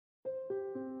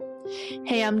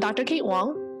Hey, I'm Dr. Kate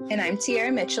Wong. And I'm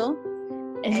Tiara Mitchell.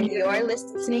 And you're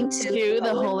listening to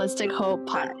the Holistic Hope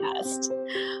Podcast.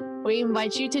 We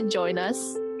invite you to join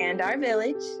us and our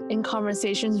village in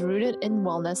conversations rooted in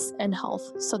wellness and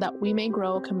health so that we may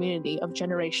grow a community of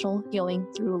generational healing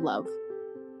through love.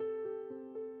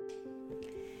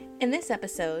 In this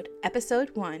episode,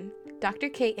 episode 1, Dr.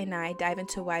 Kate and I dive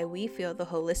into why we feel the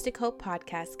Holistic Hope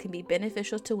Podcast can be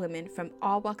beneficial to women from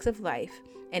all walks of life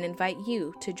and invite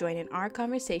you to join in our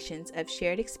conversations of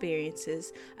shared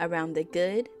experiences around the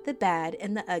good, the bad,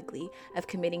 and the ugly of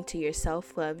committing to your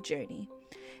self-love journey.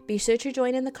 Be sure to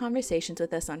join in the conversations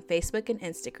with us on Facebook and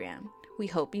Instagram. We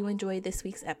hope you enjoy this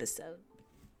week's episode.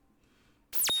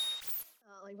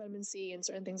 Like vitamin C and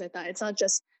certain things like that, it's not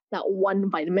just that one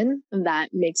vitamin that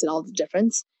makes it all the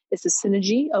difference. It's the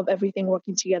synergy of everything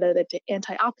working together, the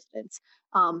antioxidants,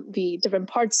 the different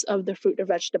parts of the fruit or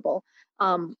vegetable.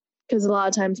 Because a lot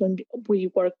of times when we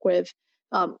work with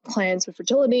clients with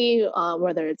fertility,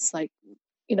 whether it's like,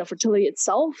 fertility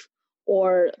itself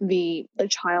or the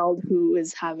child who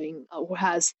is who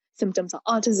has symptoms of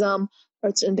autism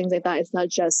or certain things like that, it's not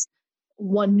just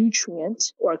one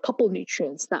nutrient or a couple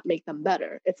nutrients that make them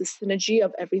better. It's a synergy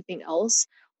of everything else,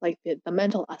 like the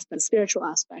mental aspect, the spiritual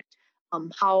aspect,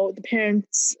 how the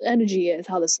parents' energy is,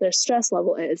 how their stress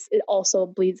level is. It also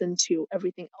bleeds into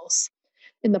everything else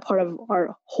in the part of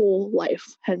our whole life.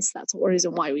 Hence, that's the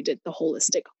reason why we did the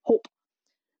holistic hope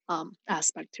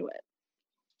aspect to it.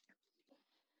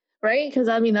 Right? Because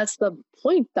that's the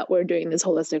point that we're doing this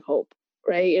holistic hope,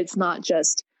 right? It's not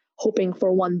just hoping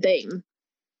for one thing.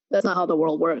 That's not how the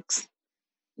world works.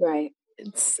 Right.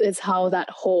 It's how that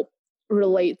hope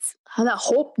relates, how that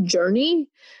hope journey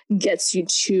gets you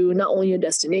to not only your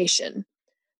destination,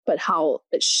 but how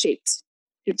it shapes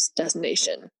its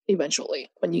destination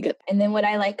eventually when you get there. And then what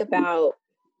I like about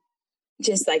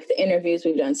just like the interviews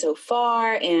we've done so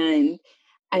far and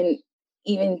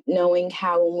even knowing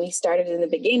how when we started in the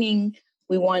beginning,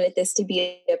 we wanted this to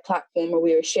be a platform where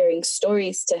we were sharing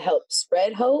stories to help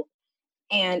spread hope.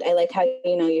 And I like how,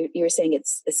 you were saying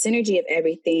it's a synergy of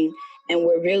everything. And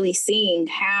we're really seeing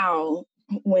how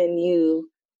when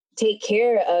you take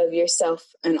care of yourself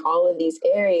in all of these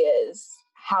areas,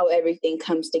 how everything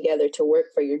comes together to work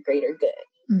for your greater good.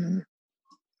 Mm-hmm.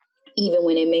 Even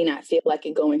when it may not feel like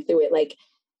it going through it. Like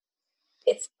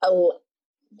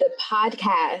the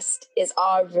podcast is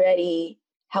already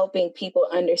helping people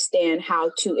understand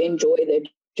how to enjoy their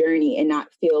journey and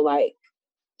not feel like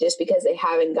just because they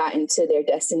haven't gotten to their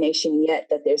destination yet,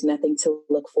 that there's nothing to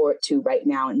look forward to right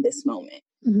now in this moment.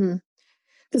 Mm-hmm.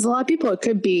 Because a lot of people, it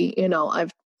could be,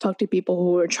 I've talked to people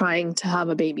who are trying to have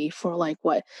a baby for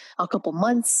a couple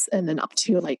months and then up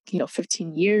to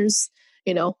 15 years,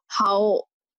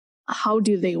 how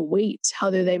do they wait? How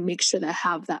do they make sure they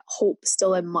have that hope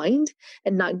still in mind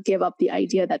and not give up the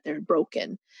idea that they're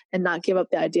broken and not give up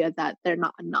the idea that they're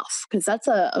not enough? Because that's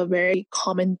a very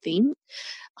common theme.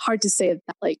 Hard to say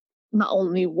that not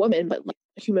only women, but the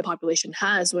human population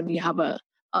has when you have a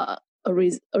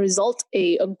result,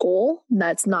 a goal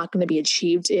that's not going to be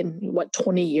achieved in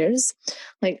 20 years.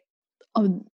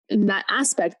 In that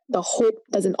aspect, the hope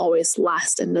doesn't always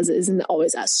last and isn't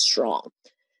always as strong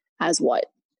as what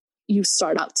you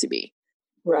start out to be.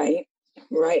 Right.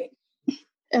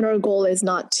 And our goal is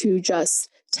not to just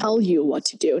tell you what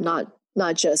to do, not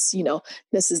just,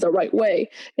 this is the right way,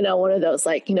 one of those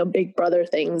big brother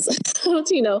things,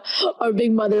 or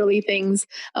big motherly things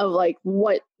of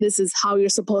what this is how you're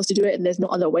supposed to do it. And there's no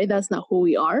other way. That's not who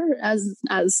we are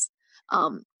as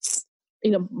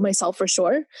myself for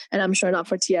sure. And I'm sure not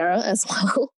for Tiara as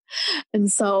well. And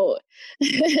so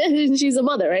she's a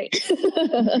mother, right?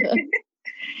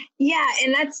 Yeah.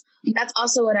 And that's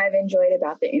also what I've enjoyed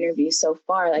about the interview so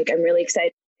far. I'm really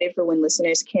excited for when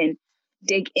listeners can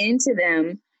dig into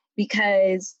them,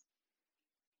 because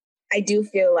I do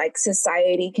feel like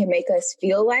society can make us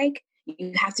feel like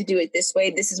you have to do it this way.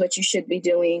 This is what you should be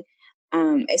doing,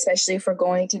 especially if we're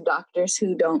going to doctors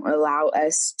who don't allow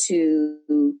us to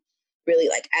really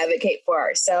advocate for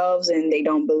ourselves, and they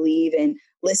don't believe in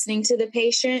listening to the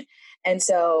patient. And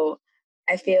so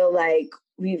I feel like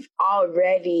we've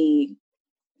already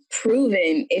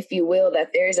proven, if you will,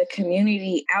 that there's a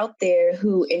community out there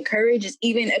who encourages,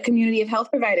 even a community of health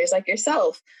providers like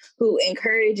yourself, who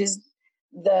encourages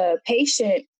the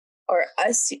patient or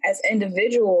us as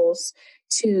individuals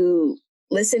to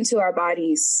listen to our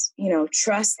bodies,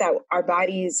 trust that our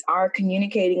bodies are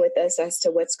communicating with us as to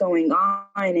what's going on,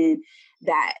 and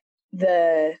that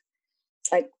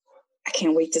I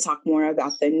can't wait to talk more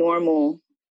about the normal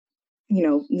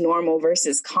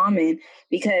versus common,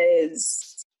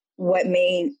 because what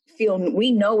may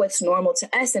we know what's normal to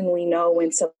us, and we know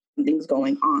when something's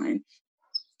going on.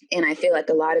 And I feel like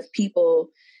a lot of people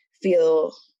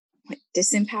feel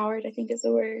disempowered, I think is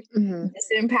the word,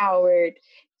 disempowered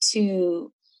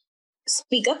to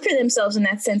speak up for themselves in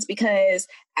that sense, because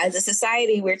as a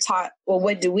society, we're taught, well,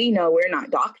 what do we know? We're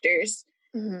not doctors,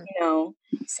 you know?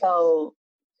 So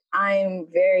I'm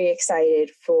very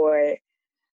excited for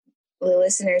the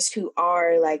listeners who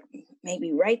are like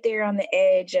maybe right there on the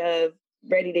edge of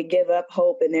ready to give up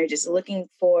hope, and they're just looking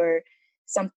for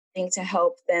something to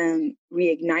help them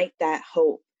reignite that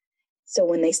hope. So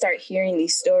when they start hearing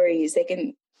these stories, they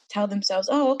can tell themselves,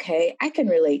 oh, okay, I can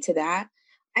relate to that.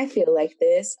 I feel like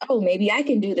this. Oh, maybe I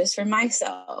can do this for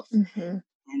myself. And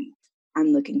I'm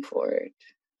looking forward.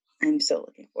 I'm so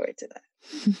looking forward to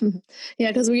that. Yeah,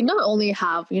 because we not only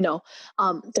have,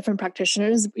 different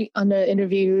practitioners on the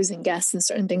interviews and guests and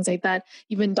certain things like that,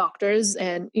 even doctors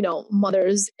and,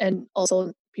 mothers, and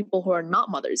also people who are not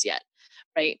mothers yet,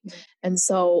 right? And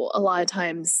so a lot of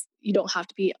times you don't have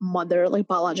to be a mother, like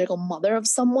biological mother of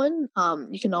someone.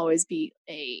 You can always be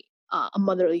a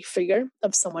motherly figure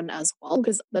of someone as well,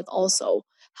 because that's also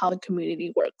how the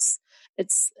community works.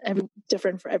 It's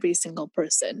different for every single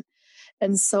person.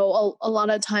 And so a lot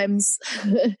of times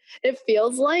it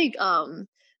feels like,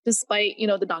 despite,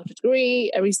 the doctorate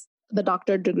degree, the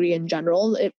doctor degree in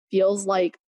general, it feels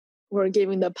like we're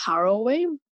giving the power away.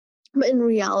 But in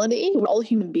reality, we're all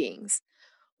human beings.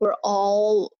 We're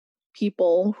all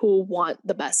people who want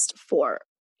the best for,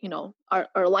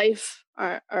 our life,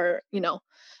 our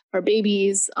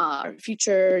babies, our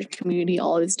future community,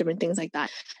 all these different things like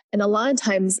that. And a lot of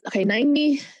times, okay,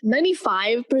 95%,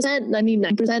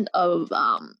 99% of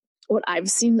what I've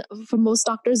seen from most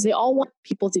doctors, they all want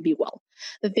people to be well.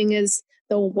 The thing is,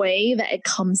 the way that it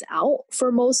comes out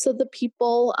for most of the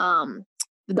people,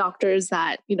 the doctors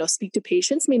that, speak to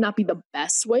patients may not be the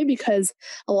best way, because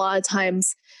a lot of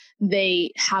times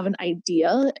they have an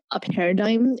idea, a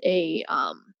paradigm,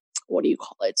 what do you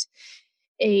call it?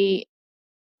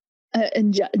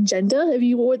 Agenda, if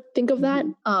you would think of that,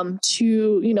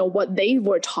 to, what they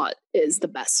were taught is the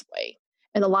best way.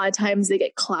 And a lot of times they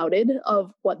get clouded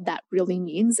of what that really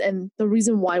means. And the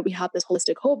reason why we have this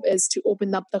holistic hope is to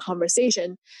open up the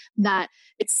conversation that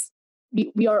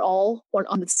we are all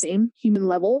on the same human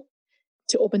level,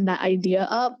 to open that idea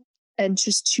up and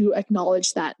just to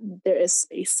acknowledge that there is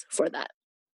space for that.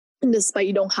 And despite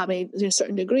you don't have any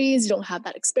certain degrees, you don't have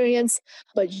that experience,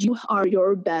 but you are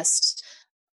your best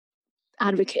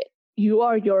advocate. You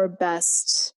are your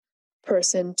best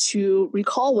person to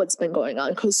recall what's been going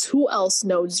on, because who else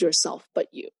knows yourself but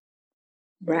you?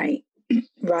 Right.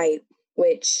 Right.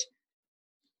 Which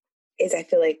is, I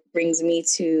feel like,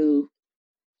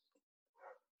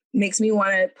 makes me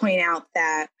want to point out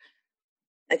that,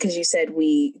 because you said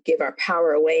we give our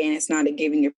power away, and it's not a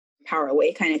giving your power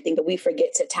away kind of thing, but we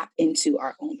forget to tap into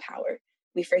our own power.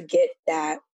 We forget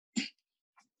that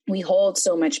we hold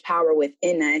so much power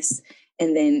within us,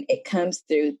 and then it comes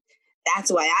through.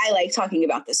 That's why I like talking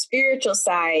about the spiritual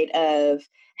side of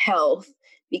health,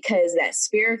 because that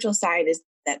spiritual side is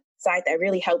that side that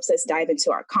really helps us dive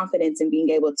into our confidence and being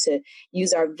able to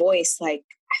use our voice. Like,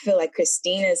 I feel like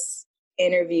Christine's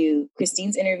interview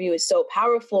is so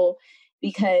powerful,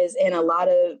 because in a lot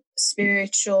of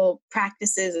spiritual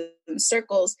practices and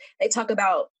circles, they talk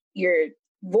about your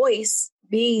voice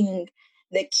being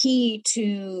the key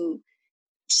to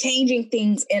changing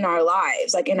things in our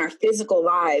lives, like in our physical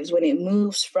lives, when it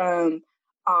moves from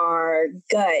our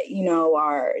gut,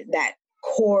 that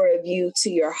core of you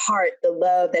to your heart, the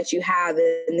love that you have,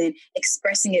 and then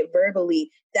expressing it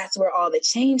verbally. That's where all the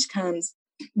change comes.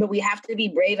 But we have to be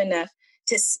brave enough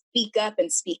to speak up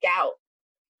and speak out,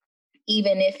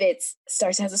 even if it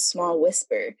starts as a small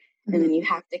whisper. And then you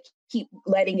have to keep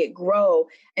letting it grow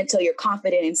until you're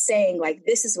confident in saying, like,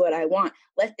 this is what I want.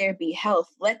 Let there be health.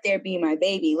 Let there be my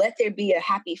baby. Let there be a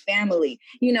happy family.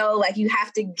 Like, you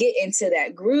have to get into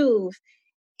that groove.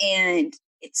 And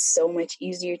it's so much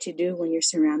easier to do when you're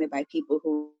surrounded by people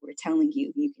who are telling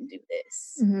you can do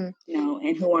this, and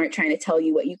who aren't trying to tell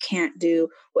you what you can't do,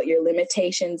 what your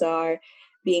limitations are.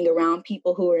 Being around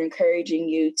people who are encouraging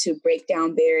you to break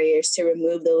down barriers, to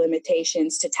remove the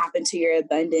limitations, to tap into your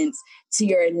abundance, to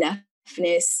your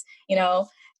enoughness,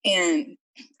 and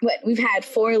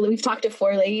we've talked to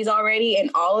 4 ladies already, and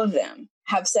all of them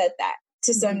have said that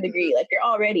to some degree. Like, you're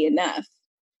already enough.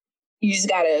 You just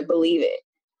got to believe it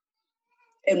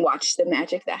and watch the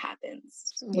magic that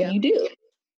happens when you do.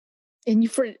 And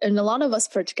a lot of us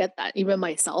forget that, even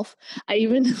myself. I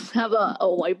even have a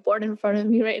whiteboard in front of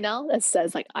me right now that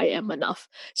says, like, I am enough,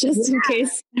 just in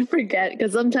case I forget.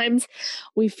 Because sometimes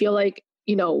we feel like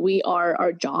we are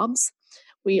our jobs.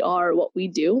 We are what we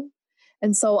do.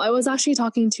 And so I was actually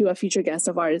talking to a future guest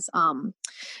of ours,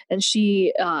 and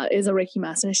she is a Reiki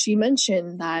master, and she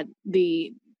mentioned that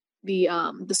the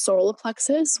solar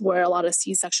plexus, where a lot of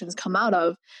C-sections come out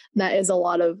of, that is a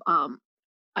lot of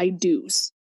I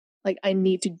do's. Like, I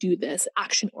need to do this,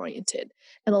 action oriented.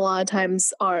 And a lot of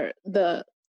times are the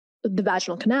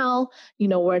vaginal canal,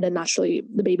 where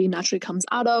the baby naturally comes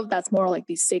out of, that's more like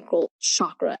the sacral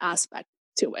chakra aspect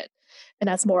to it. And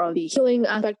that's more of the healing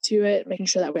aspect to it, making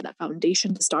sure that we have that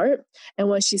foundation to start. And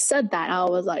when she said that, I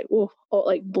was like, whoa,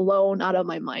 like blown out of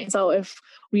my mind. So if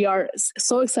we are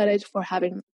so excited for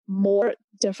having more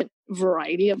different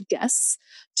variety of guests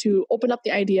to open up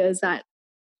the ideas that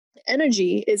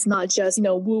energy is not just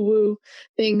woo-woo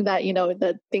thing that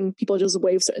the thing people just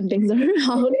wave certain things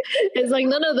around. It's like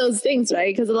none of those things,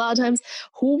 right? Because a lot of times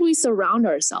who we surround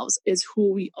ourselves is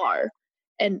who we are,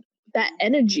 and that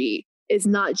energy is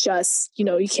not just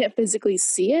you can't physically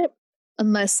see it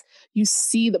unless you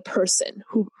see the person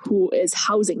who is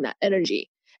housing that energy,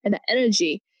 and that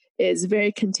energy is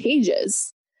very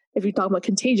contagious. If you talk about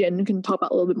contagion, you can talk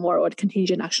about a little bit more what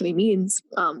contagion actually means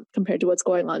compared to what's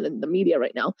going on in the media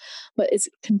right now. But it's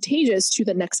contagious to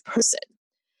the next person.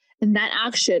 And that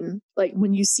action, like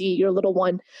when you see your little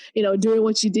one, doing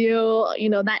what you do,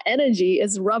 that energy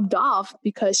is rubbed off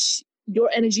because your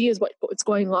energy is what's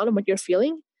going on and what you're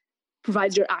feeling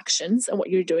provides your actions and what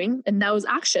you're doing. And those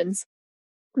actions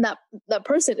that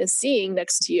person is seeing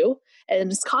next to you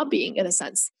and is copying, in a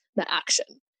sense, the action.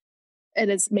 And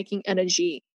it's making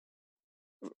energy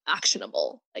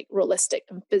actionable, like realistic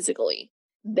and physically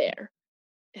there.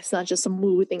 It's not just some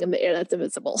woo thing in the air that's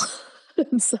invisible.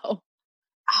 And so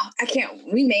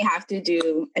we may have to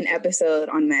do an episode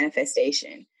on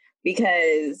manifestation,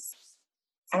 because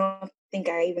I don't think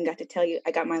I even got to tell you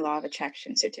I got my law of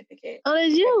attraction certificate. Oh,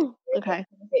 did you? Okay.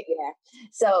 Yeah.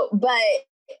 So, but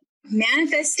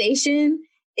manifestation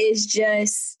is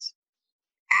just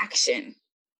action.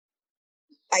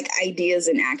 Like ideas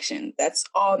in action. That's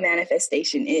all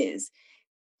manifestation is.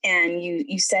 And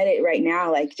you said it right now,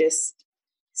 like just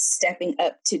stepping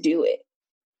up to do it,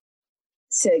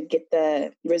 to get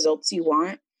the results you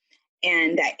want,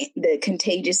 and that the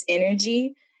contagious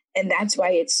energy. And that's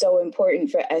why it's so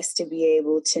important for us to be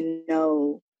able to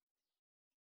know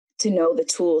the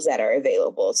tools that are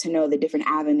available, to know the different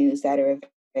avenues that are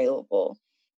available,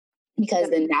 because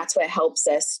then that's what helps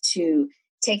us to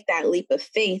take that leap of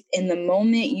faith. In the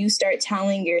moment you start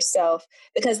telling yourself,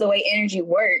 because the way energy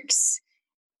works,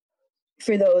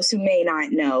 for those who may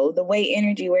not know, the way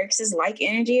energy works is like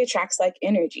energy attracts like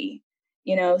energy,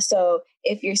 So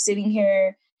if you're sitting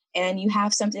here and you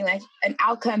have something like an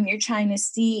outcome you're trying to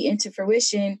see into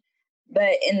fruition,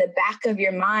 but in the back of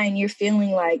your mind, you're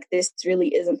feeling like this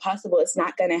really isn't possible, it's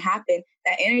not going to happen.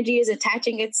 That energy is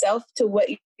attaching itself to what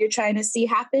you're trying to see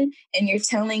happen, and you're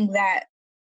telling that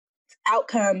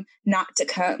outcome not to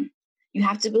come. You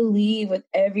have to believe with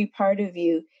every part of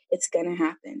you, it's going to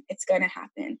happen. It's going to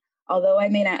happen. Although I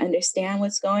may not understand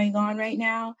what's going on right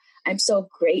now, I'm so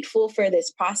grateful for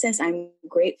this process. I'm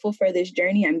grateful for this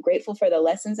journey. I'm grateful for the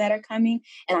lessons that are coming.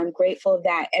 And I'm grateful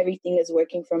that everything is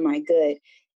working for my good.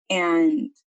 And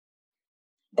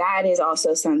that is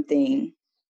also something,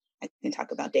 I can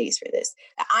talk about days for this,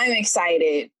 that I'm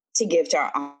excited to give to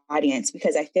our audience,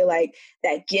 because I feel like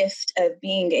that gift of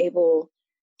being able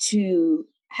to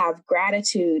have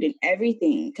gratitude in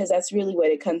everything, because that's really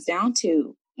what it comes down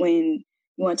to when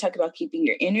you want to talk about keeping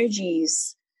your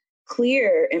energies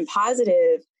clear and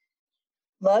positive.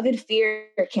 Love and fear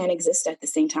can't exist at the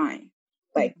same time.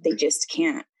 Like, they just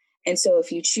can't. And so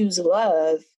if you choose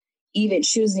love, even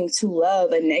choosing to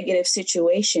love a negative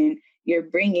situation, you're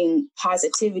bringing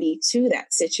positivity to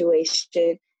that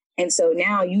situation. And so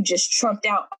now you just trumped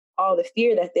out all the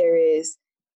fear that there is,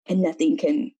 and nothing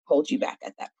can hold you back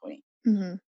at that point.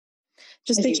 Mm-hmm.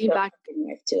 Just piggyback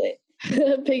to it.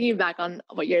 Piggyback on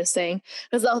what you're saying,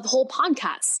 because the whole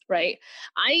podcast, right?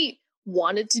 I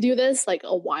wanted to do this like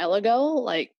a while ago,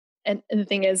 like, and the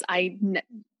thing is, I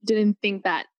didn't think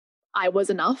that I was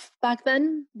enough back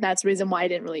then. That's the reason why I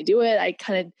didn't really do it. I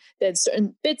kind of did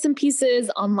certain bits and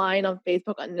pieces online on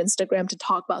Facebook and Instagram to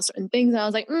talk about certain things. And I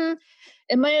was like,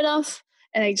 am I enough?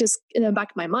 And I just, in the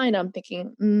back of my mind, I'm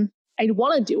thinking, I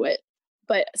want to do it,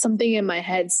 but something in my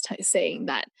head's saying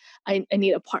that I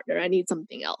need a partner. I need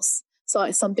something else. So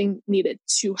something needed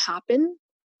to happen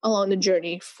along the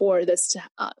journey for this to,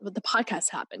 the podcast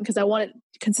to happen, because I wanted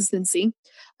consistency.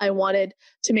 I wanted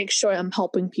to make sure I'm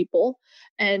helping people.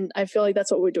 And I feel like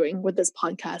that's what we're doing with this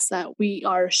podcast, that we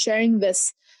are sharing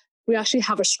this we actually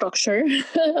have a structure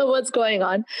of what's going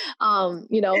on, and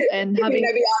It may having,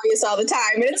 not be obvious all the time,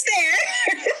 but it's there.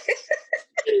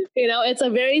 it's a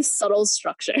very subtle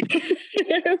structure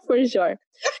for sure.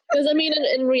 Because I mean,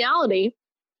 in reality,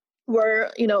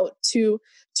 we're,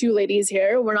 two ladies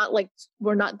here. We're not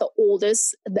the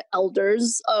oldest, the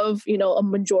elders of, a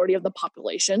majority of the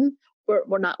population.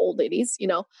 We're not old ladies.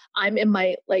 I'm in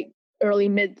my early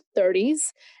mid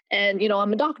 30s, and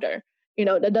I'm a doctor.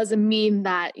 That doesn't mean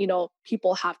that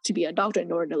people have to be a doctor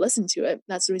in order to listen to it.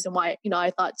 That's the reason why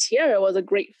I thought Tiara was a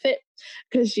great fit,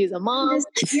 because she's a mom. I'm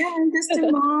just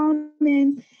a mom,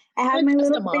 and I have my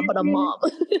little a mom, but a mom.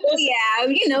 Well, yeah,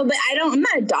 but I'm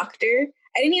not a doctor.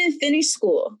 I didn't even finish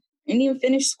school. And, if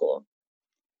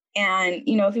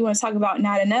you want to talk about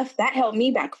not enough, that held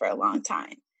me back for a long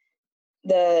time.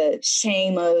 The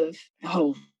shame of,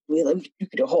 we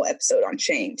could do a whole episode on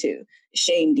shame too,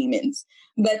 shame demons.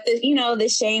 But the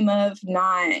shame of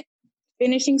not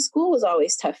finishing school was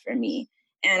always tough for me.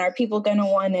 And are people going to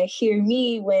want to hear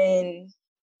me when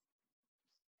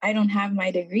I don't have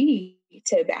my degree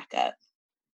to back up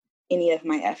any of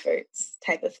my efforts,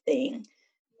 type of thing?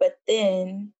 But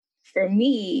then for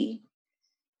me,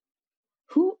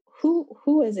 who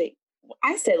was it?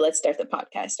 I said, let's start the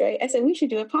podcast, right? I said, we should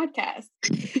do a podcast.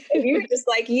 And you were just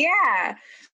like, yeah.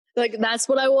 That's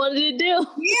what I wanted to do.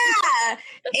 Yeah.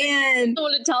 And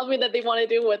someone to tell me that they want to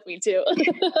do it with me too.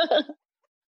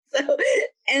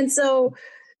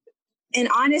 And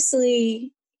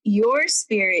honestly, your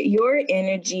spirit, your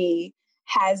energy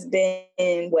has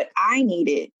been what I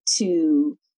needed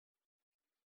to.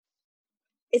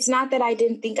 It's not that I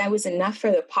didn't think I was enough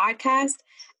for the podcast.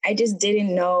 I just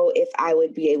didn't know if I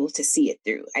would be able to see it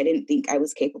through. I didn't think I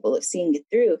was capable of seeing it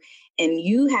through. And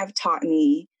you have taught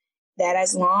me that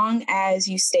as long as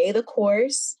you stay the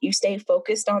course, you stay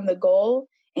focused on the goal,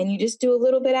 and you just do a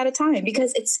little bit at a time,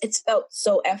 because it's felt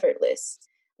so effortless.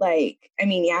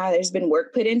 There's been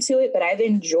work put into it, but I've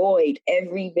enjoyed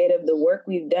every bit of the work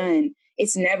we've done.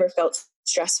 It's never felt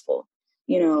stressful,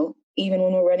 even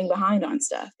when we're running behind on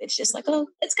stuff. It's just like, oh,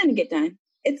 it's going to get done.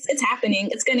 It's happening.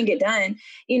 It's going to get done,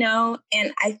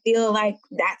 and I feel like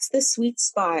that's the sweet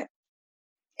spot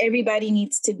everybody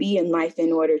needs to be in life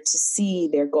in order to see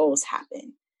their goals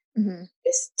happen. Mm-hmm.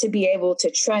 Is to be able to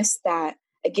trust that,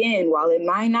 again, while it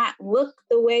might not look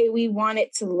the way we want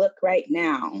it to look right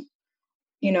now,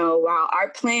 while our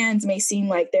plans may seem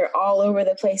like they're all over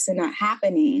the place and not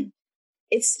happening,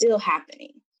 it's still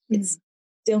happening. Mm-hmm. It's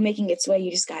still making its way. You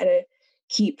just got to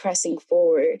keep pressing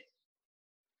forward.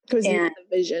 Because you have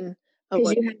the vision.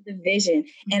 Because you have the vision.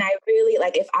 And I really,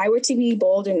 if I were to be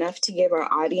bold enough to give our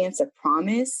audience a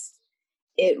promise,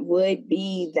 it would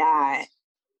be that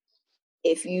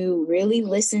if you really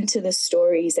listen to the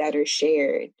stories that are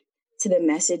shared, to the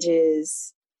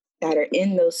messages that are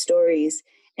in those stories,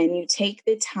 and you take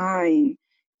the time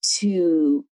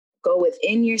to go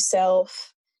within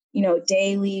yourself,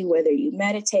 daily, whether you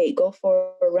meditate, go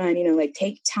for a run,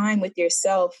 take time with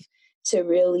yourself to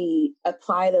really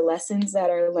apply the lessons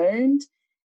that are learned,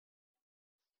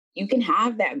 you can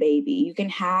have that baby. You can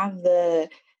have the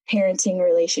parenting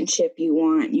relationship you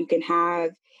want. You can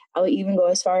have, I'll even go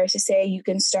as far as to say, you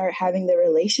can start having the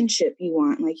relationship you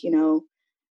want.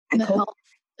 The health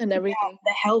and everything. Yeah,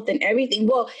 the health and everything.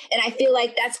 Well, and I feel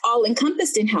like that's all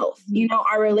encompassed in health.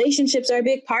 Our relationships are a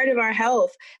big part of our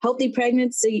health. Healthy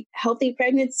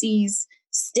pregnancies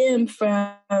stem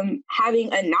from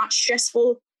having a not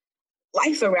stressful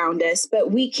life around us,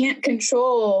 but we can't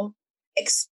control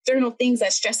external things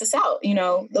that stress us out.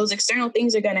 Those external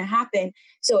things are going to happen.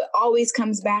 So it always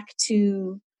comes back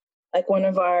to, like one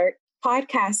of our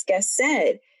podcast guests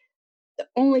said, the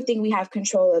only thing we have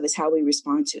control of is how we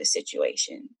respond to a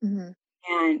situation. Mm-hmm.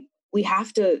 And we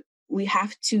have to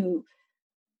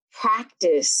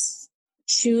practice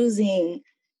choosing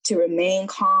to remain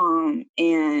calm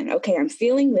and, okay, I'm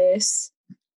feeling this.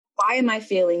 Why am I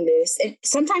feeling this? And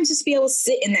sometimes just be able to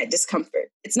sit in that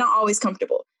discomfort. It's not always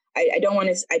comfortable. I don't want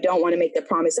to make the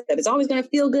promise that it's always going to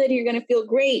feel good and you're going to feel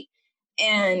great.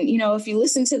 And, if you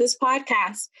listen to this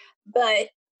podcast, but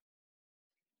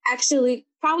actually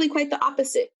probably quite the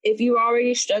opposite. If you're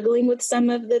already struggling with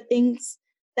some of the things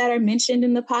that are mentioned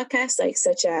in the podcast,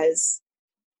 such as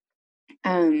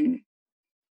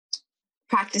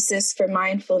practices for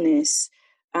mindfulness,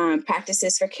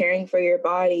 practices for caring for your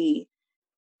body.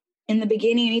 In the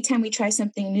beginning, anytime we try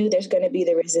something new, there's going to be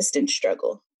the resistance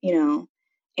struggle,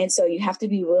 And so you have to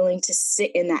be willing to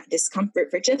sit in that discomfort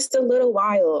for just a little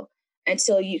while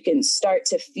until you can start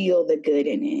to feel the good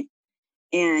in it.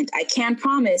 And I can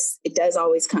promise it does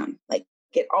always come.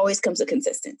 It always comes with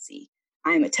consistency.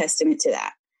 I am a testament to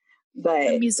that. but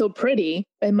it might be so pretty.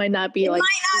 It might not be it like,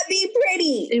 might not be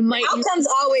pretty. it might, the outcome's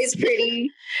always pretty,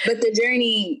 but the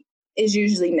journey is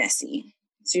usually messy.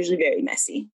 It's usually very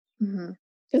messy.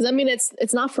 Because I mean,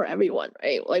 it's not for everyone,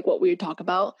 right? Like what we talk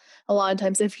about a lot of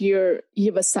times, if you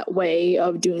have a set way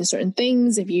of doing certain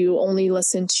things, if you only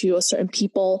listen to a certain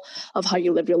people of how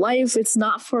you live your life, it's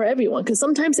not for everyone. Because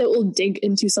sometimes it will dig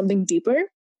into something deeper,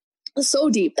 so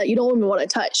deep that you don't even want to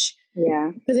touch.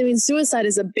 Yeah. Because I mean, suicide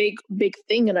is a big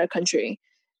thing in our country,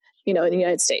 in the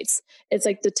United States. It's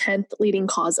like the 10th leading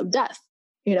cause of death.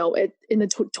 In the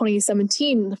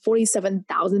 2017,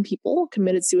 47,000 people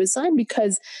committed suicide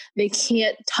because they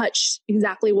can't touch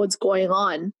exactly what's going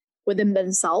on within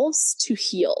themselves to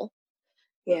heal.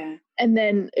 Yeah. And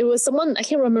then it was someone, I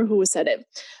can't remember who said it.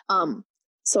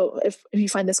 So if you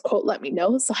find this quote, let me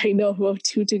know, so I know who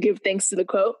to give thanks to the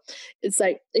quote. It's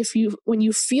like, when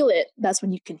you feel it, that's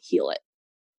when you can heal it.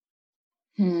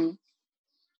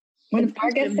 When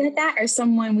Farga said that, or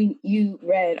someone you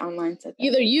read online said that?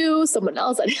 Either you, someone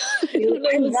else. I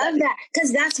love that,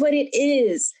 because that's what it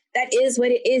is. That is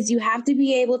what it is. You have to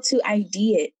be able to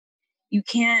ID it. You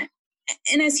can't,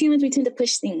 and as humans, we tend to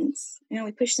push things.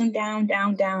 We push them down,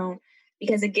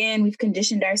 because again, we've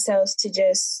conditioned ourselves to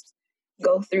just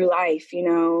go through life,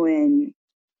 and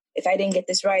if I didn't get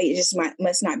this right, it just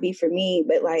must not be for me.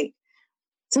 But like,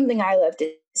 something I love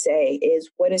to say is,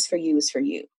 what is for you is for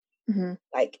you.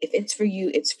 Like, if it's for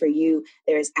you, it's for you.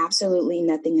 There is absolutely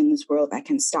nothing in this world that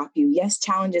can stop you. Yes,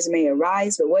 challenges may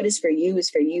arise, but what is for you is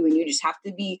for you. And you just have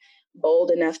to be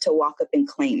bold enough to walk up and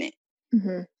claim it.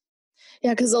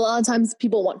 Yeah, because a lot of times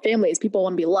people want families, people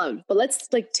want to be loved. But let's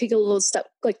take a little step,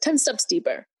 10 steps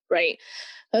deeper, right?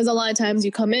 Because a lot of times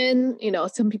you come in,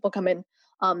 some people come in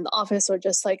the office or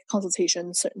just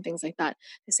consultations, certain things like that.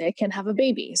 They say, I can't have a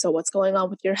baby. So what's going on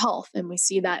with your health? And we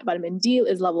see that vitamin D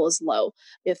level is low.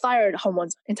 The thyroid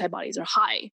hormones, antibodies are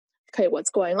high. Okay, what's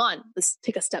going on? Let's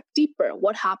take a step deeper.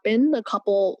 What happened a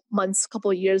couple months,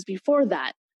 couple years before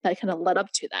that kind of led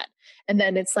up to that? And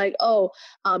then it's like,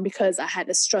 because I had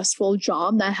a stressful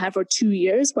job that I had for 2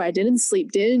 years where I didn't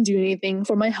sleep, didn't do anything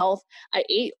for my health. I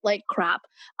ate like crap.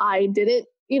 I didn't,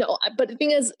 but the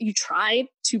thing is, you try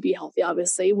to be healthy,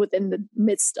 obviously, within the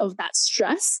midst of that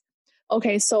stress.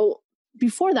 Okay, so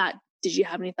before that, did you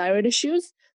have any thyroid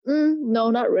issues? No,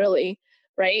 not really,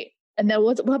 right? And then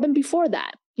what happened before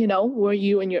that? Were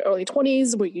you in your early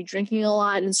 20s? Were you drinking a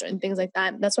lot and certain things like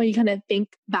that? That's why you kind of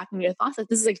think back in your thoughts. Like,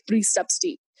 this is 3 steps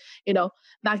deep.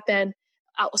 Back then,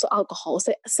 so alcohol.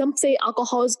 Some say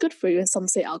alcohol is good for you and some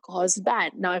say alcohol is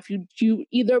bad. Now, if you do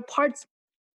either parts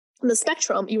on the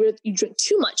spectrum, you drink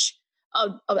too much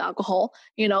of alcohol,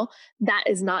 that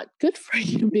is not good for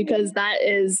you, because that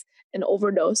is an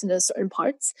overdose in certain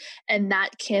parts, and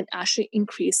that can actually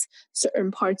increase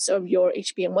certain parts of your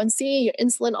HbA1c, your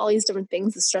insulin, all these different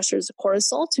things, the stressors, the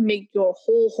cortisol, to make your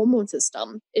whole hormone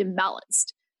system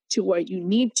imbalanced to where you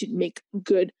need to make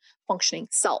good functioning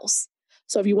cells.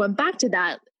 So if you went back to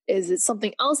that, is it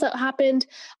something else that happened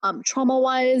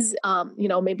trauma-wise?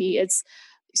 Maybe it's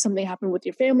something happened with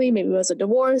your family, maybe it was a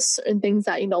divorce, and things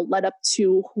that, led up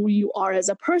to who you are as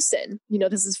a person.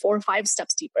 This is 4 or 5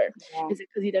 steps deeper. Yeah. Is it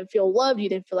because you didn't feel loved? You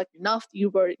didn't feel like enough? You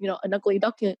were, an ugly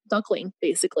duckling,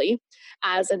 basically,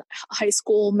 as a high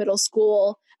school, middle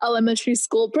school, elementary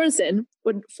school person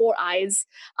with 4 eyes.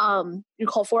 You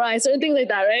call 4 eyes, certain things like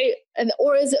that, right?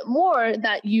 Or is it more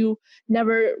that you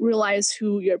never realized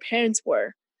who your parents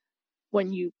were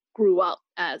when you grew up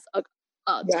as a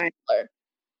toddler?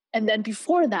 And then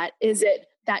before that, is it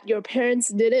that your parents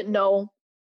didn't know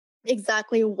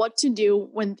exactly what to do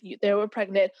when they were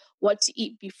pregnant, what to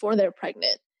eat before they're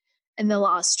pregnant? And then a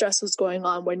lot of stress was going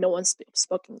on where no one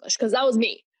spoke English. Because that was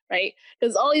me, right?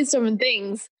 Because all these different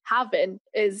things happen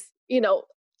is,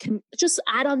 can just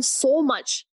add on so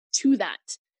much to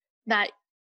that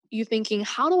you thinking,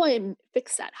 how do I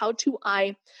fix that? How do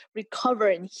I recover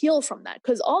and heal from that?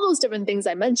 Because all those different things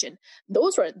I mentioned,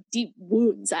 those were deep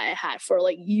wounds I had for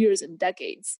years and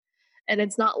decades. And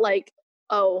it's not like,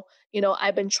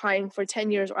 I've been trying for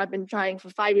 10 years, or I've been trying for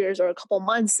 5 years or a couple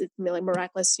months. It's really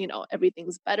miraculous,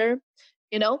 everything's better.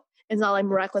 It's not like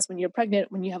miraculous when you're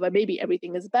pregnant, when you have a baby,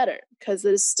 everything is better, because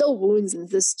there's still wounds and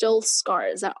there's still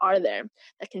scars that are there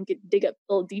that can dig a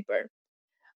little deeper.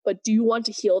 But do you want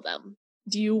to heal them?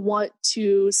 Do you want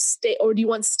to stay, or do you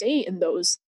want to stay in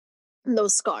those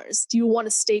scars? Do you want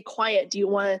to stay quiet? Do you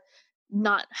want to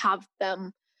not have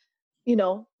them,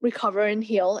 recover and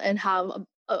heal and have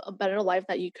a better life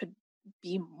that you could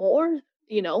be more,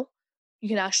 you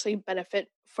can actually benefit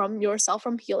from yourself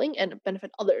from healing and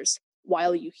benefit others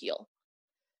while you heal?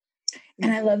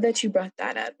 And I love that you brought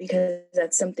that up, because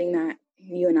that's something that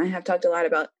you and I have talked a lot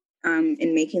about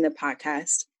in making the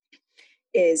podcast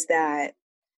is that,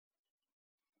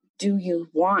 do you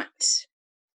want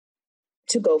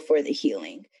to go for the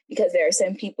healing? Because there are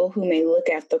some people who may look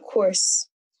at the course,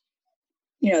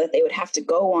 that they would have to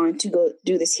go on to go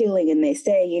do this healing, and they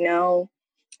say,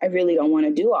 I really don't want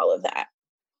to do all of that.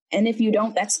 And if you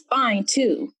don't, that's fine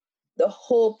too. The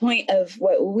whole point of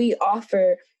what we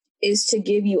offer is to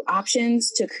give you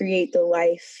options to create the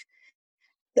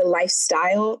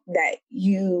lifestyle that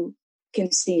you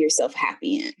can see yourself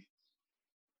happy in,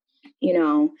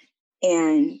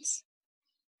 and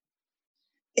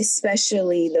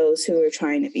especially those who are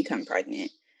trying to become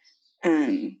pregnant.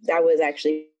 That was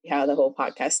actually how the whole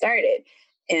podcast started.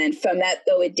 And from that,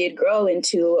 though, it did grow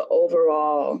into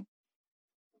overall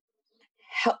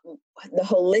the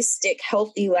holistic,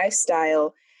 healthy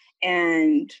lifestyle.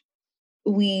 And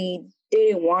we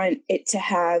didn't want it to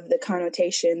have the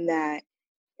connotation that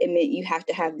it meant you have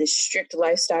to have this strict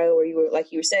lifestyle where you were,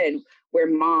 like you said, we're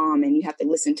mom and you have to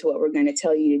listen to what we're going to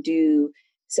tell you to do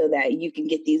so that you can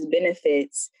get these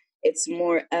benefits. It's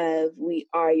more of, we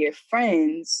are your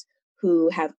friends who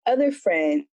have other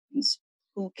friends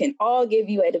who can all give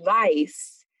you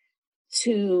advice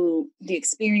to the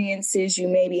experiences you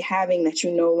may be having that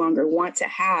you no longer want to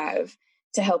have,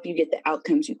 to help you get the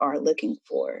outcomes you are looking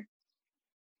for.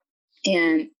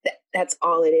 And that's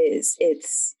all it is.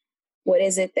 It's, what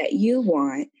is it that you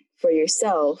want for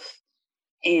yourself?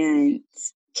 And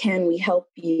can we help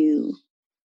you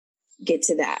get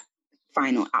to that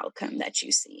final outcome that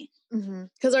you see?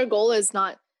 Because our goal is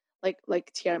not,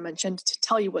 like Tiara mentioned, to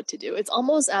tell you what to do. It's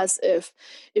almost as if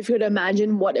you could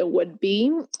imagine what it would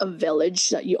be, a village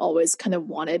that you always kind of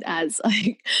wanted as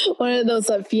like one of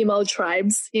those female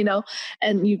tribes,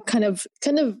 and you kind of,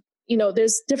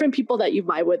 there's different people that you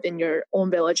vibe with in your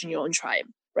own village and your own tribe,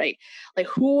 right? Like,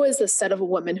 who is the set of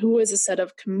women, who is a set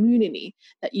of community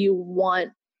that you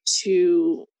want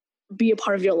to be a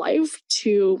part of your life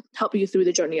to help you through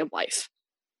the journey of life?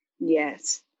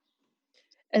 Yes.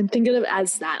 And think of it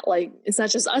as that, like, it's not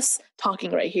just us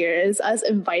talking right here, it's us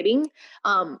inviting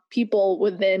people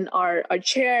within our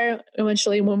chair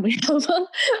eventually when we have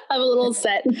a little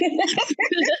set. We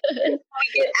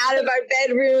get out of our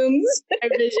bedrooms. Our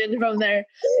vision from there.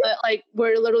 But like,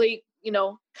 we're literally,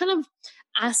 kind of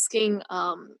asking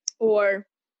or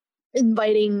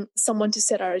inviting someone to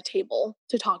sit at our table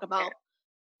to talk about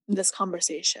this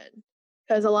conversation.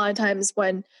 Because a lot of times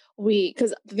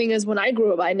because the thing is, when I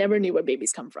grew up, I never knew where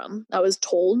babies come from. I was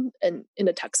told in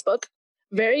a textbook,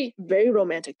 very, very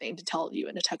romantic thing to tell you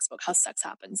in a textbook, how sex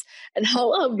happens and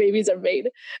how babies are made,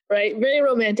 right? Very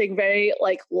romantic, very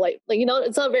like,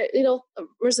 it's not very,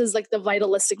 versus like the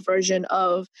vitalistic version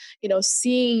of,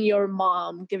 seeing your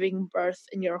mom giving birth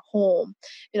in your home,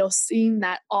 seeing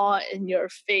that awe in your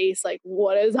face, like,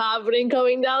 what is happening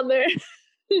coming down there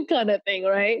kind of thing,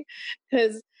 right?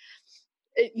 Because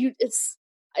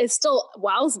it still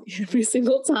wows me every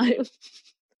single time.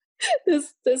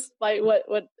 Despite what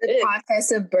the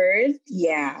process of birth,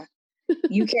 yeah.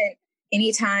 You can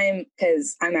anytime,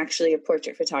 because I'm actually a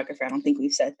portrait photographer. I don't think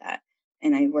we've said that,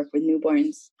 and I work with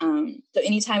newborns. So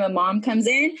anytime a mom comes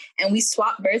in and we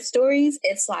swap birth stories,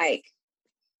 it's like,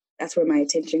 that's where my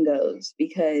attention goes,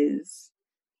 because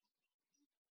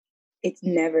it's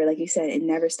never, like you said, it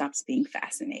never stops being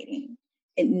fascinating.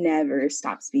 It never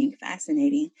stops being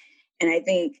fascinating. And I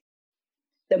think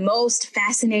the most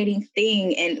fascinating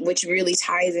thing, and which really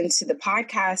ties into the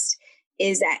podcast,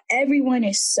 is that everyone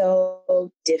is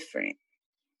so different.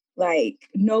 Like,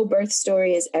 no birth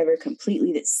story is ever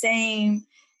completely the same.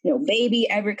 No baby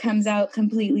ever comes out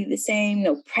completely the same.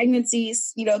 No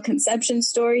pregnancies, conception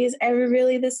story is ever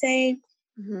really the same.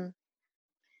 Mm-hmm.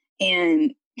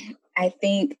 And I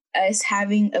think us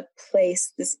having a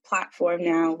place, this platform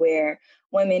now where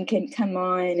women can come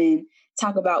on and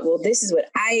talk about, well, this is what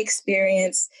I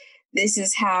experienced. This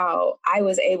is how I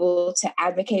was able to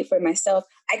advocate for myself.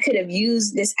 I could have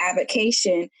used this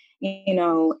advocation,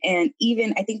 and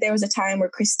even I think there was a time where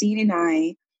Christine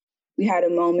and we had a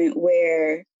moment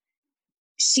where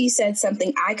she said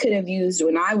something I could have used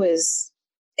when I was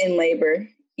in labor,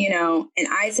 and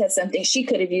I said something she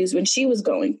could have used when she was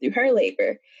going through her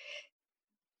labor.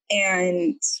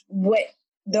 And what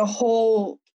the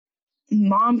whole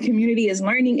mom community is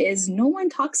learning is no one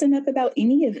talks enough about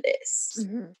any of this.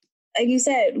 Mm-hmm. Like you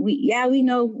said, we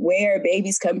know where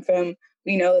babies come from.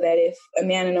 We know that if a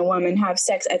man and a woman have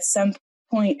sex, at some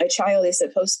point a child is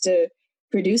supposed to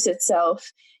produce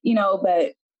itself,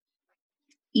 but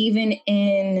even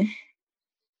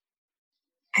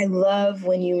I love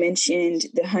when you mentioned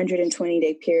the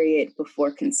 120-day period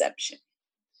before conception.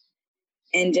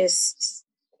 And just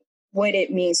what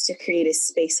it means to create a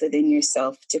space within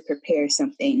yourself to prepare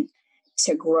something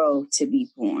to grow, to be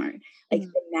born, like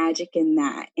the magic in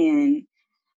that. And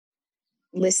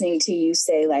listening to you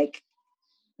say, like,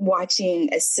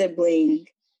 watching a sibling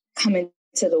come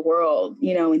into the world,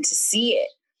 you know, and to see it,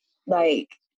 like,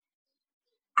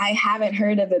 I haven't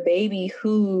heard of a baby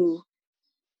who,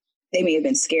 they may have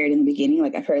been scared in the beginning.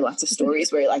 Like, I've heard lots of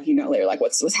stories where, like, you know, they're like,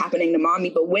 what's happening to mommy?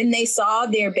 But when they saw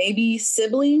their baby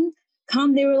sibling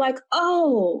come, they were like,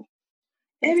 oh,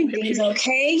 everything's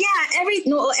okay. Yeah,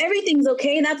 everything's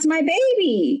okay. That's my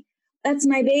baby. That's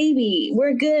my baby.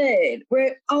 We're good.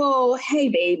 Oh, hey,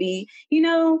 baby. You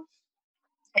know,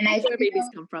 and that's where babies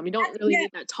come from. You don't really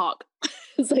need that talk.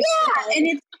 It's like, yeah,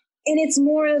 and it's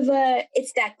more of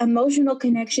it's that emotional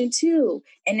connection too.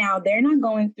 And now they're not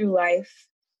going through life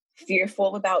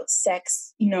fearful about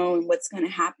sex, you know, and what's going to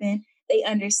happen. They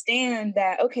understand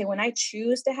that, okay, when I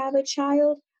choose to have a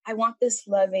child, I want that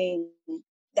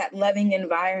loving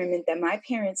environment that my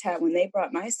parents had when they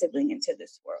brought my sibling into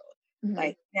this world. Mm-hmm.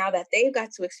 Like, now that they've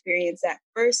got to experience that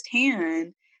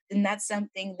firsthand, then that's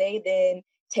something they then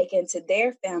take into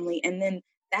their family. And then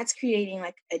that's creating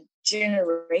like a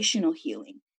generational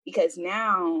healing, because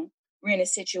now we're in a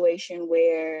situation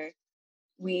where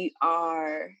we're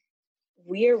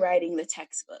writing the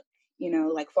textbook, you know,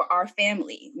 like for our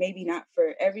family, maybe not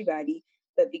for everybody,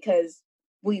 but because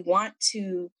we want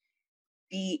to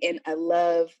be in a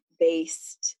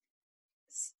love-based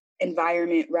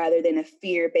environment rather than a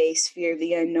fear-based, fear of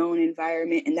the unknown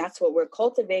environment. And that's what we're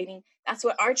cultivating. That's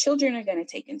what our children are going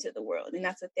to take into the world. And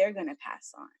that's what they're going to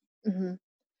pass on. Mm-hmm.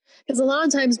 Because a lot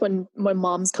of times when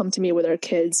moms come to me with their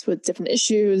kids with different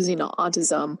issues, you know,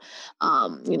 autism,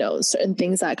 you know, certain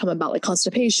things that come about like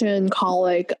constipation,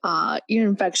 colic, ear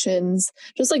infections,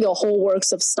 just like the whole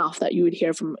works of stuff that you would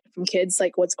hear from kids,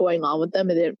 like what's going on with them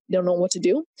and they don't know what to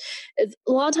do.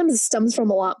 A lot of times it stems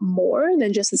from a lot more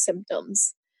than just the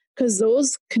symptoms. Because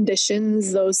those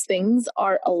conditions, those things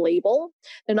are a label.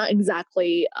 They're not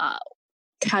exactly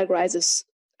categorized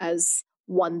as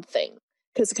one thing,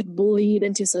 because it could bleed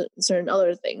into certain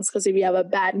other things. Because if you have a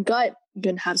bad gut, you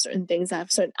can have certain things that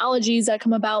have certain allergies that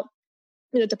come about,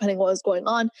 you know, depending on what's going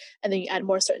on. And then you add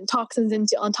more certain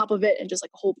toxins on top of it, and just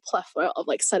like a whole plethora of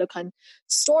like cytokine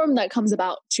storm that comes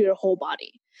about to your whole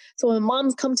body. So when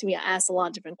moms come to me, I ask a lot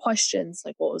of different questions,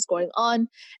 like what was going on.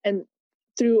 And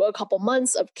through a couple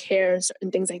months of care and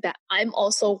certain things like that, I'm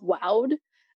also wowed.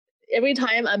 Every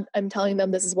time I'm telling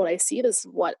them this is what I see, this is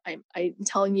what I'm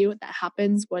telling you that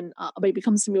happens when a baby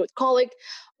comes to me with colic,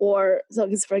 or so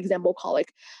for example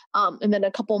colic, and then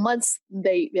a couple months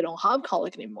they don't have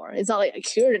colic anymore. It's not like I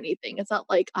cured anything. It's not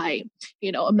like I,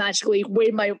 you know, magically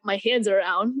waved my hands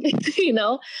around, you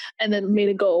know, and then made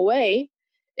it go away.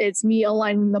 It's me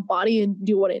aligning the body and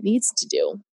do what it needs to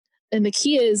do. And the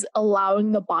key is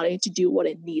allowing the body to do what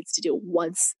it needs to do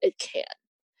once it can.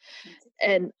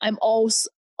 And I'm always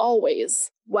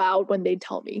wowed when they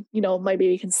tell me, you know, my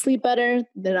baby can sleep better.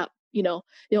 They're not, you know,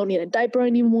 they don't need a diaper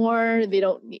anymore. They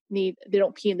don't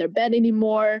pee in their bed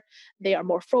anymore. They are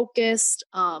more focused.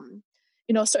 You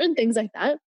know, certain things like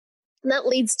that. And that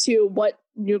leads to what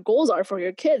your goals are for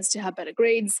your kids: to have better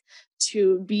grades,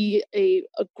 to be a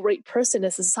great person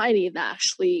in society that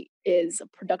actually is a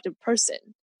productive person,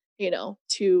 you know,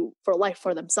 for life,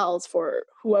 for themselves, for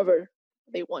whoever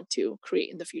they want to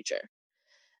create in the future.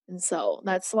 And so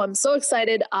that's why I'm so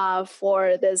excited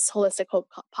for this Holistic Hope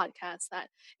podcast, that,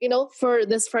 you know, for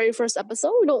this very first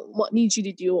episode, we don't need you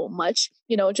to do much,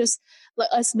 you know, just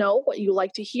let us know what you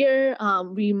like to hear. I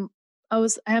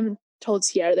haven't told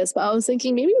Sierra this, but I was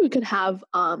thinking maybe we could have,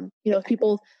 you know,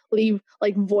 people leave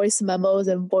like voice memos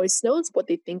and voice notes, what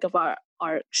they think of our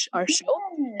show.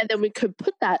 And then we could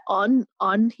put that on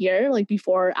here, like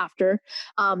before or after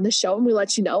the show, and we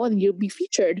let you know, and you'll be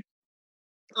featured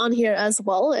on here as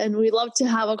well. And we love to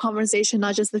have a conversation,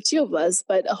 not just the two of us,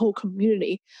 but a whole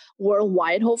community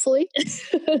worldwide, hopefully.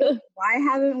 Why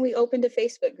haven't we opened a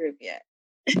Facebook group yet?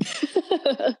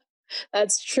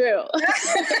 That's true.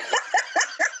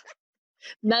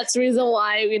 That's the reason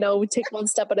why, you know, we take one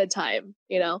step at a time.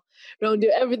 You know, we don't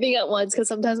do everything at once, because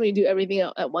sometimes when you do everything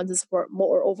at once, it's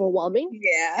more overwhelming.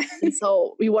 Yeah. And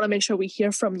so we want to make sure we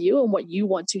hear from you and what you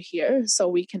want to hear, so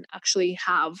we can actually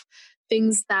have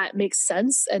things that make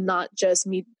sense and not just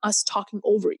us talking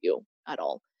over you at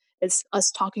all. It's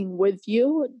us talking with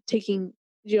you, taking,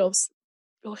 you know,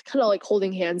 kind of like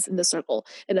holding hands in the circle,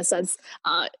 in a sense,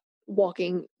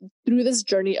 walking through this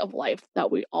journey of life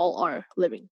that we all are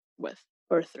living with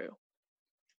or through.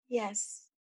 Yes,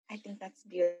 I think that's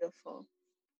beautiful.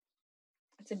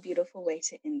 It's a beautiful way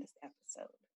to end this episode.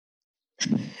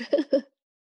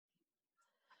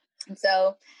 And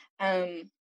so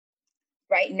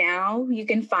Right now, you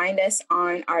can find us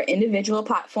on our individual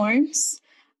platforms.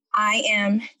 I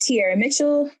am Tiara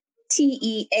Mitchell,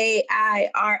 Teairra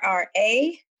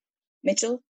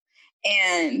Mitchell,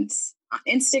 and on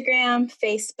Instagram,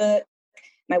 Facebook.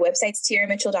 My website's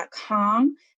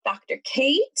tiaramitchell.com. Dr.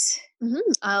 Kate.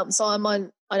 So I'm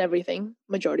on everything,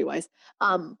 majority wise.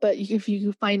 But if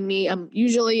you find me, I'm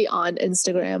usually on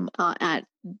Instagram at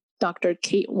Dr.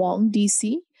 Kate Wong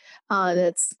DC.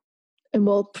 And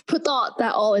we'll put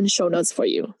that all in show notes for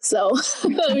you. So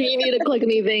if you need to click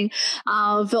anything,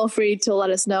 feel free to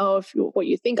let us know what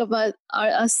you think of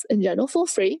us in general. Feel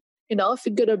free, if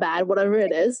you're good or bad, whatever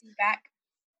it is. Feedback.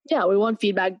 Yeah, we want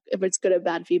feedback. If it's good or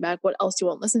bad feedback, what else do you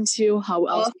want to listen to? How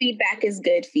else? All feedback is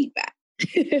good feedback.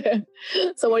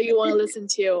 So what do you want to listen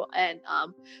to? And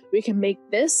we can make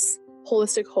this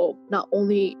holistic hope not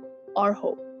only our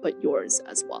hope, but yours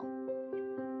as well.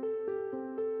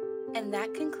 And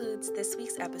that concludes this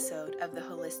week's episode of the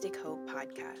Holistic Hope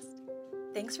Podcast.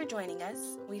 Thanks for joining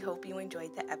us. We hope you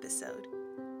enjoyed the episode.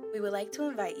 We would like to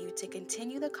invite you to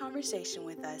continue the conversation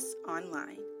with us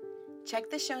online. Check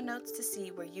the show notes to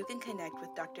see where you can connect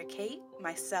with Dr. Kate,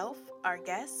 myself, our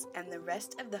guests, and the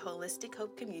rest of the Holistic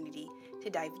Hope community to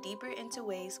dive deeper into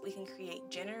ways we can create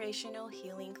generational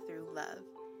healing through love.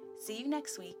 See you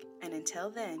next week, and until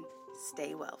then,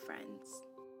 stay well, friends.